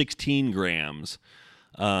are 16 grams,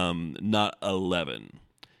 not 11.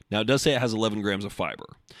 Now, it does say it has 11 grams of fiber.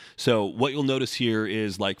 So what you'll notice here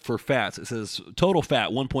is, like, for fats, it says total fat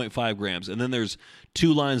 1.5 grams, and then there's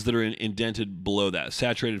 2 lines that are indented below that.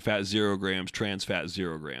 Saturated fat 0 grams, trans fat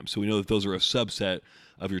 0 grams. So we know that those are a subset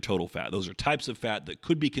of your total fat. Those are types of fat that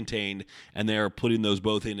could be contained, and they are putting those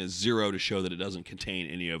both in as 0 to show that it doesn't contain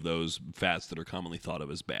any of those fats that are commonly thought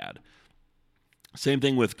of as bad. Same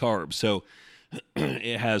thing with carbs. So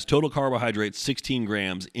it has total carbohydrates 16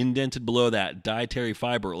 grams, indented below that dietary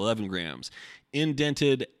fiber 11 grams,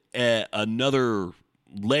 indented another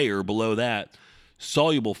layer below that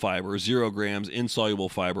soluble fiber 0 grams, insoluble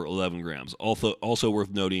fiber 11 grams. Also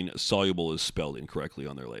worth noting, soluble is spelled incorrectly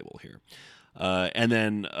on their label here. And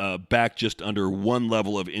then back just under one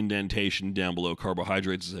level of indentation down below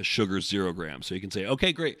carbohydrates is sugar 0 grams. So you can say,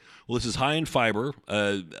 okay, great. Well, this is high in fiber.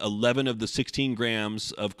 11 of the 16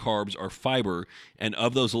 grams of carbs are fiber, and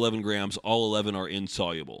of those 11 grams, all 11 are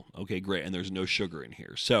insoluble. Okay, great. And there's no sugar in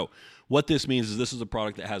here. So what this means is this is a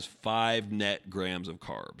product that has 5 net grams of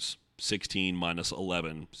carbs. 16 minus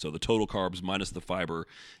 11. So the total carbs minus the fiber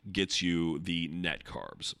gets you the net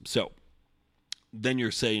carbs. So then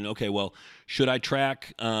you're saying, okay, well, should I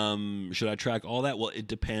track all that? Well, it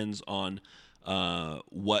depends on how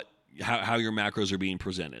your macros are being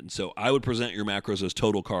presented. So I would present your macros as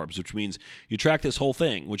total carbs, which means you track this whole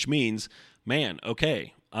thing, which means, man,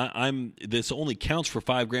 okay, this only counts for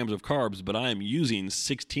 5 grams of carbs, but I am using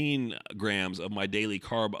 16 grams of my daily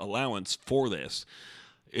carb allowance for this.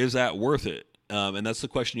 Is that worth it? And that's the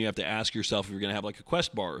question you have to ask yourself if you're going to have like a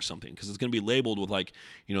Quest bar or something, because it's going to be labeled with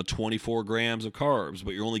 24 grams of carbs,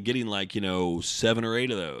 but you're only getting 7 or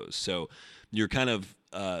 8 of those. So you're kind of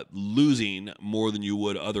losing more than you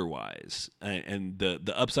would otherwise. And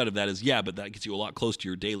the upside of that is, but that gets you a lot closer to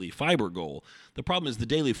your daily fiber goal. The problem is the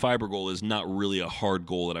daily fiber goal is not really a hard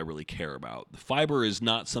goal that I really care about. The fiber is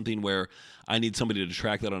not something where I need somebody to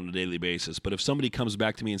track that on a daily basis. But if somebody comes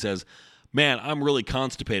back to me and says, man, I'm really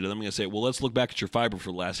constipated, I'm going to say, well, let's look back at your fiber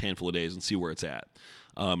for the last handful of days and see where it's at.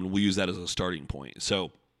 And we'll use that as a starting point.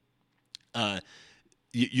 So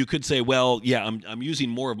you could say, well, yeah, I'm using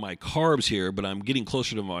more of my carbs here, but I'm getting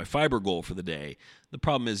closer to my fiber goal for the day. The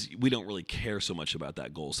problem is we don't really care so much about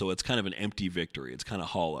that goal. So it's kind of an empty victory. It's kind of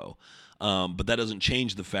hollow. But that doesn't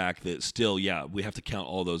change the fact that still, we have to count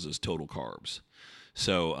all those as total carbs.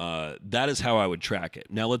 So that is how I would track it.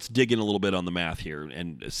 Now let's dig in a little bit on the math here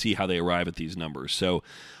and see how they arrive at these numbers. So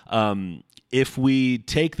if we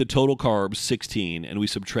take the total carbs, 16, and we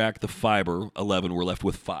subtract the fiber, 11, we're left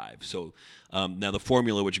with 5. So now the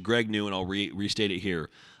formula, which Greg knew, and I'll restate it here,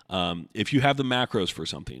 if you have the macros for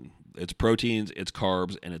something, it's proteins, it's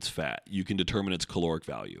carbs, and it's fat, you can determine its caloric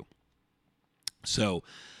value. So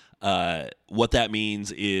what that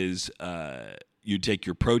means is you take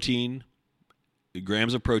your protein,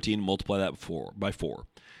 grams of protein, multiply that by 4.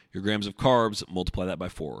 Your grams of carbs, multiply that by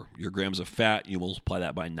 4. Your grams of fat, you multiply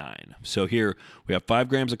that by 9. So here we have 5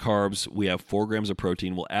 grams of carbs, we have 4 grams of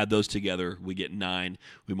protein. We'll add those together, we get 9.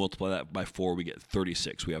 We multiply that by 4, we get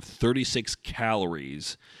 36. We have 36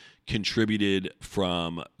 calories contributed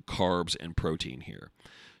from carbs and protein here.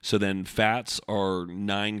 So then fats are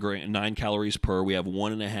 9 calories per. We have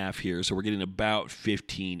 1.5 here, so we're getting about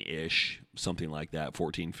 15-ish, something like that,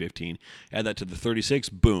 14, 15. Add that to the 36,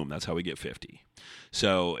 boom, that's how we get 50.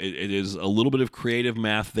 So it is a little bit of creative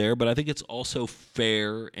math there, but I think it's also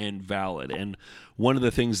fair and valid. And one of the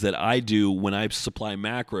things that I do when I supply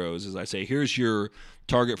macros is I say, here's your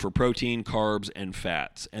target for protein, carbs, and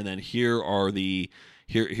fats. And then here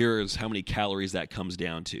is how many calories that comes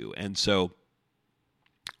down to. And so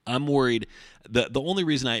I'm worried. The only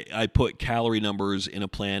reason I put calorie numbers in a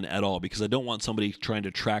plan at all, because I don't want somebody trying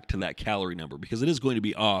to track to that calorie number, because it is going to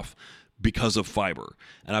be off because of fiber.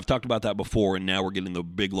 And I've talked about that before, and now we're getting the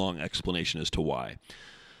big, long explanation as to why.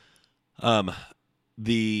 How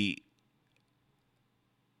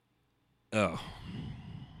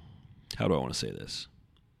do I want to say this?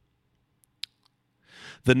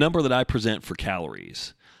 The number that I present for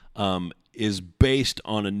calories is based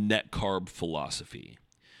on a net carb philosophy.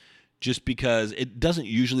 Just because it doesn't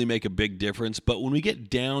usually make a big difference, but when we get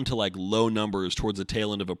down to like low numbers towards the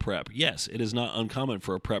tail end of a prep, yes, it is not uncommon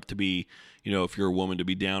for a prep to be, if you're a woman, to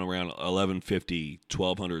be down around 1150,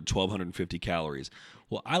 1200, 1250 calories.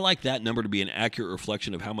 Well, I like that number to be an accurate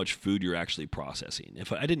reflection of how much food you're actually processing.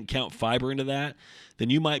 If I didn't count fiber into that, then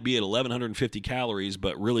you might be at 1150 calories,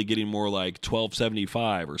 but really getting more like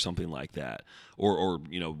 1275 or something like that. Or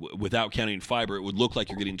without counting fiber, it would look like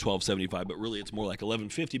you're getting 1275, but really it's more like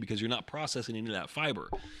 1150 because you're not processing any of that fiber.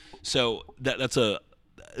 So that's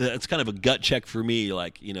kind of a gut check for me.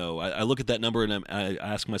 Like, I look at that number and I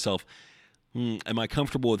ask myself, am I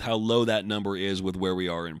comfortable with how low that number is with where we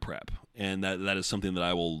are in prep? And that is something that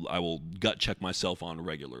I will gut check myself on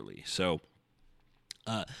regularly. So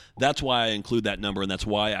that's why I include that number, and that's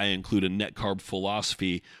why I include a net carb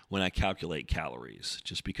philosophy when I calculate calories.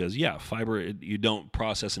 Just because, fiber, you don't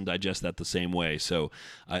process and digest that the same way, so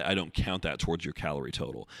I don't count that towards your calorie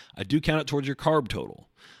total. I do count it towards your carb total,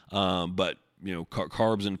 but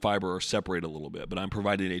carbs and fiber are separated a little bit, but I'm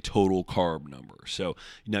providing a total carb number. So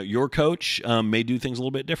now your coach may do things a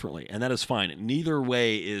little bit differently, and that is fine. Neither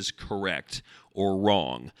way is correct or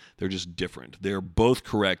wrong. They're just different. They're both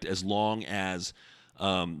correct as long as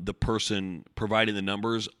the person providing the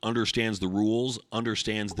numbers understands the rules,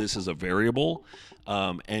 understands this is a variable,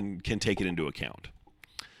 and can take it into account.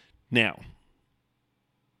 Now,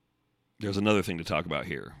 there's another thing to talk about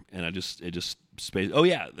here, and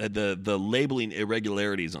the labeling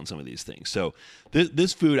irregularities on some of these things. So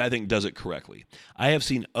this food, I think, does it correctly. I have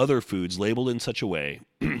seen other foods labeled in such a way,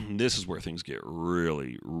 this is where things get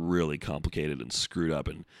really, really complicated and screwed up,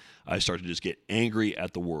 and I start to just get angry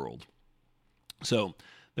at the world. So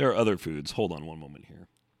there are other foods. Hold on one moment here.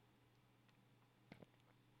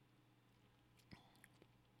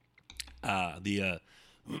 The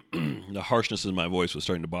harshness in my voice was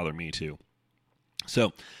starting to bother me too.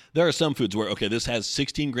 So there are some foods where, this has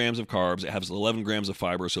 16 grams of carbs, it has 11 grams of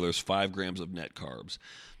fiber, so there's 5 grams of net carbs.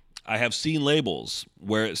 I have seen labels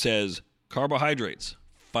where it says carbohydrates,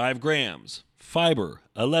 5 grams, fiber,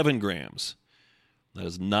 11 grams. That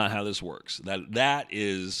is not how this works. That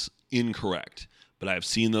is incorrect, but I've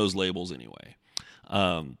seen those labels anyway.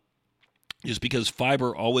 Just because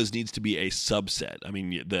fiber always needs to be a subset. I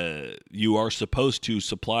mean, you are supposed to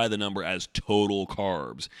supply the number as total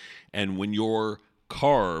carbs, and when your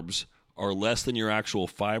carbs are less than your actual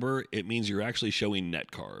fiber, it means you're actually showing net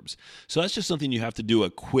carbs. So that's just something you have to do a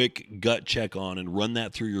quick gut check on and run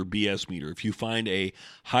that through your BS meter. If you find a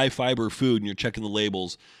high fiber food and you're checking the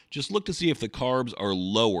labels, just look to see if the carbs are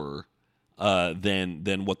lower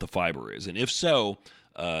than what the fiber is. And if so,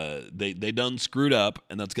 they done screwed up,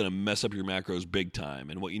 and that's going to mess up your macros big time.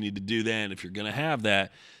 And what you need to do then, if you're going to have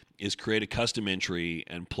that, is create a custom entry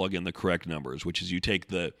and plug in the correct numbers, which is you take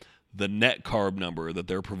the net carb number that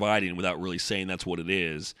they're providing without really saying that's what it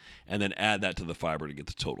is, and then add that to the fiber to get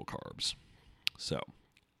the total carbs. So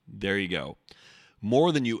there you go.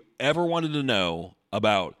 More than you ever wanted to know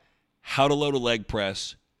about how to load a leg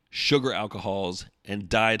press, sugar alcohols, and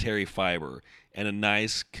dietary fiber in a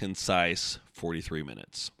nice, concise 43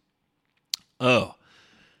 minutes. Oh,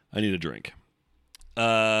 I need a drink.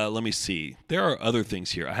 Let me see. There are other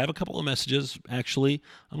things here. I have a couple of messages, actually.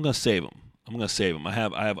 I'm going to save them. I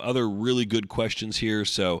have other really good questions here.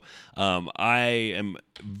 So I am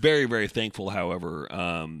very, very thankful, however,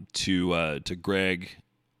 to Greg,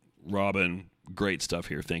 Robin. Great stuff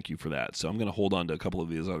here. Thank you for that. So I'm going to hold on to a couple of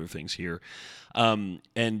these other things here, and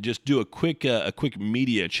just do a quick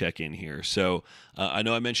media check-in here. So I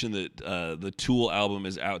know I mentioned that the Tool album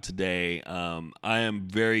is out today. I am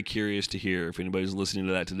very curious to hear if anybody's listening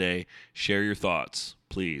to that today. Share your thoughts,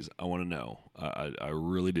 please. I want to know. I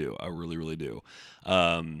really do. I really, really do.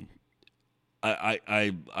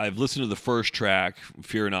 I've listened to the first track,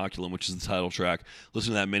 Fear Inoculum, which is the title track.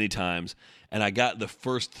 Listened to that many times, and I got the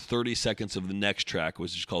first 30 seconds of the next track,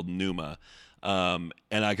 which is called Pneuma, and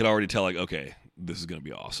I could already tell, okay, this is going to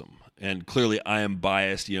be awesome. And clearly, I am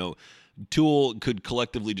biased. Tool could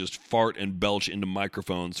collectively just fart and belch into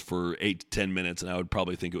microphones for 8 to 10 minutes, and I would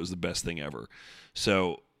probably think it was the best thing ever.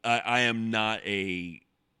 So I am not a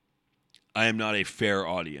I am not a fair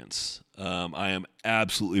audience. I am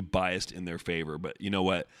absolutely biased in their favor, but you know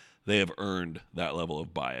what? They have earned that level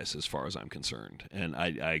of bias as far as I'm concerned. And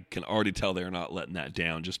I can already tell they're not letting that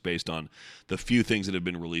down just based on the few things that have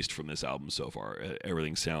been released from this album so far.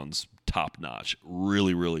 Everything sounds top-notch,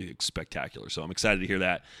 really, really spectacular. So I'm excited to hear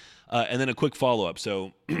that. And then a quick follow-up.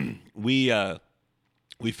 So we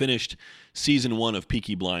finished season 1 of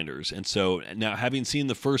Peaky Blinders. And so now, having seen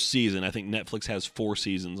the first season, I think Netflix has 4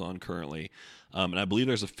 seasons on currently. And I believe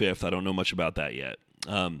there's a 5th. I don't know much about that yet.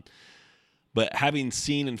 But having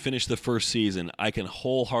seen and finished the first season, I can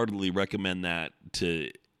wholeheartedly recommend that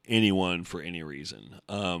to anyone for any reason.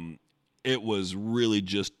 It was really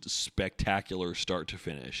just spectacular start to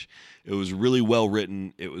finish. It was really well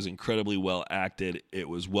written. It was incredibly well acted. It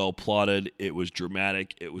was well plotted. It was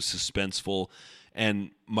dramatic. It was suspenseful.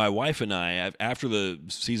 And my wife and I, after the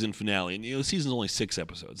season finale, and the season's only 6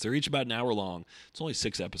 episodes. They're each about an hour long. It's only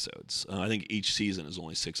 6 episodes. I think each season is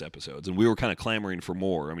only 6 episodes. And we were kind of clamoring for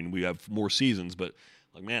more. I mean, we have more seasons, but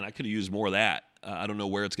like, man, I could have used more of that. I don't know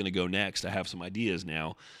where it's going to go next. I have some ideas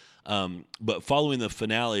now. But following the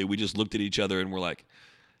finale, we just looked at each other and we're like,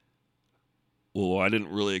 well, I didn't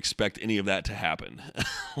really expect any of that to happen.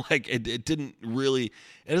 Like, it didn't really,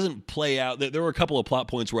 it doesn't play out. There were a couple of plot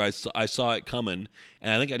points where I saw it coming,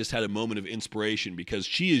 and I think I just had a moment of inspiration because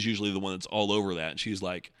she is usually the one that's all over that. And she's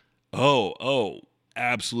like, oh,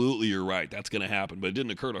 absolutely, you're right. That's going to happen. But it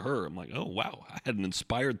didn't occur to her. I'm like, oh, wow, I had an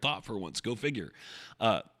inspired thought for once. Go figure.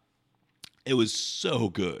 It was so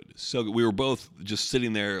good. So good. We were both just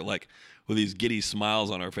sitting there like with these giddy smiles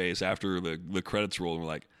on our face after the credits rolled, and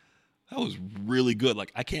we're like, that was really good.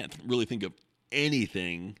 Like, I can't really think of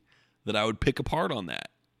anything that I would pick apart on that.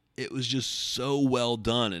 It was just so well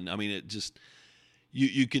done. And I mean, it just,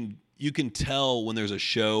 you can tell when there's a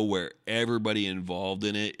show where everybody involved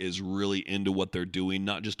in it is really into what they're doing,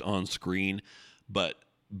 not just on screen, but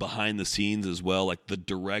behind the scenes as well. Like, the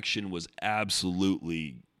direction was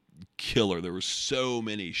absolutely killer. There were so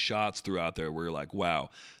many shots throughout there where you're like, wow,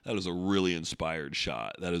 that is a really inspired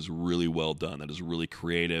shot. That is really well done. That is really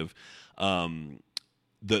creative.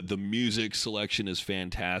 The music selection is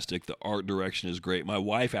fantastic. The art direction is great. My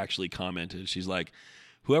wife actually commented, she's like,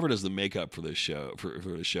 whoever does the makeup for this show for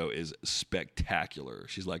the show is spectacular.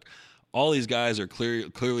 She's like, all these guys are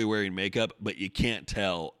clearly wearing makeup, but you can't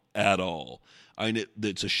tell at all. I mean,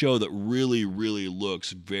 it's a show that really, really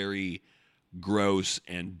looks very gross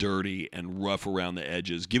and dirty and rough around the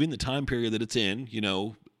edges, given the time period that it's in,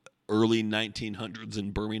 early 1900s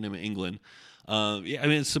in Birmingham, England. Yeah, I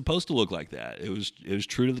mean, it's supposed to look like that. It was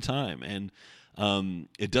true to the time, and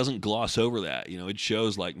it doesn't gloss over that. It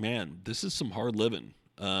shows like, man, this is some hard living.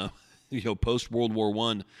 Post World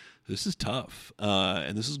War I, this is tough,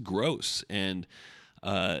 and this is gross, and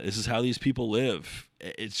this is how these people live.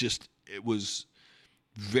 It was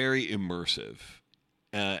very immersive.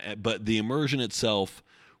 But the immersion itself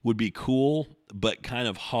would be cool, but kind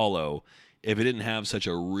of hollow if it didn't have such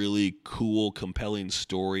a really cool, compelling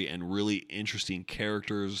story and really interesting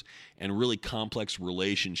characters and really complex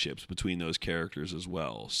relationships between those characters as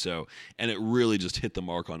well. So, and it really just hit the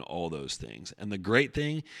mark on all those things. And the great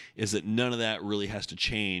thing is that none of that really has to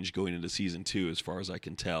change going into season 2, as far as I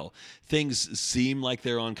can tell. Things seem like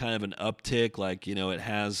they're on kind of an uptick, like, it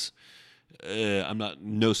has...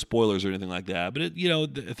 no spoilers or anything like that, but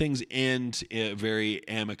things end very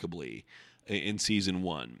amicably in season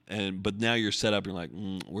 1, but now you're set up. You're like,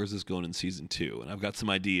 where's this going in season 2? And I've got some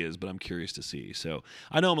ideas, but I'm curious to see. So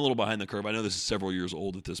I know I'm a little behind the curve. I know this is several years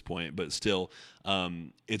old at this point, but still,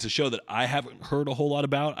 it's a show that I haven't heard a whole lot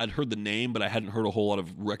about. I'd heard the name, but I hadn't heard a whole lot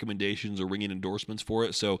of recommendations or ringing endorsements for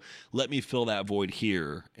it. So let me fill that void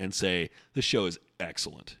here and say this show is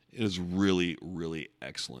excellent. It is really, really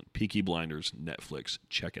excellent. Peaky Blinders, Netflix.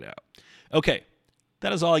 Check it out. Okay,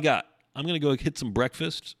 that is all I got. I'm going to go hit some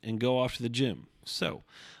breakfast and go off to the gym. So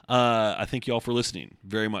I thank you all for listening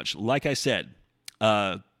very much. Like I said,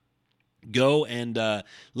 go and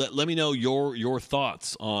let me know your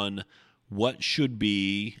thoughts on what should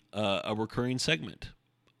be a recurring segment.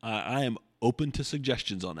 I am open to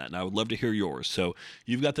suggestions on that, and I would love to hear yours. So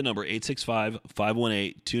you've got the number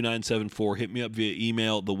 865-518-2974. Hit me up via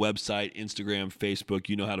email, the website, Instagram, Facebook.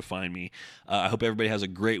 You know how to find me. I hope everybody has a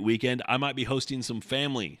great weekend. I might be hosting some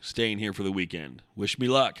family staying here for the weekend. Wish me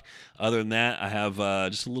luck. Other than that, I have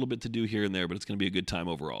just a little bit to do here and there, but it's going to be a good time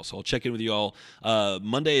overall. So I'll check in with you all.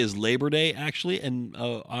 Monday is Labor Day, actually, and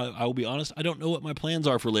I will be honest, I don't know what my plans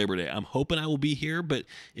are for Labor Day. I'm hoping I will be here, but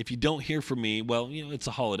if you don't hear from me, well, it's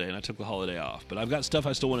a holiday, and I took the holiday off, but I've got stuff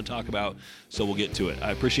I still want to talk about, so we'll get to it.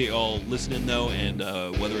 I appreciate you all listening, though, and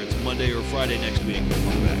whether it's Monday or Friday next week,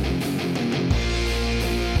 we'll come back.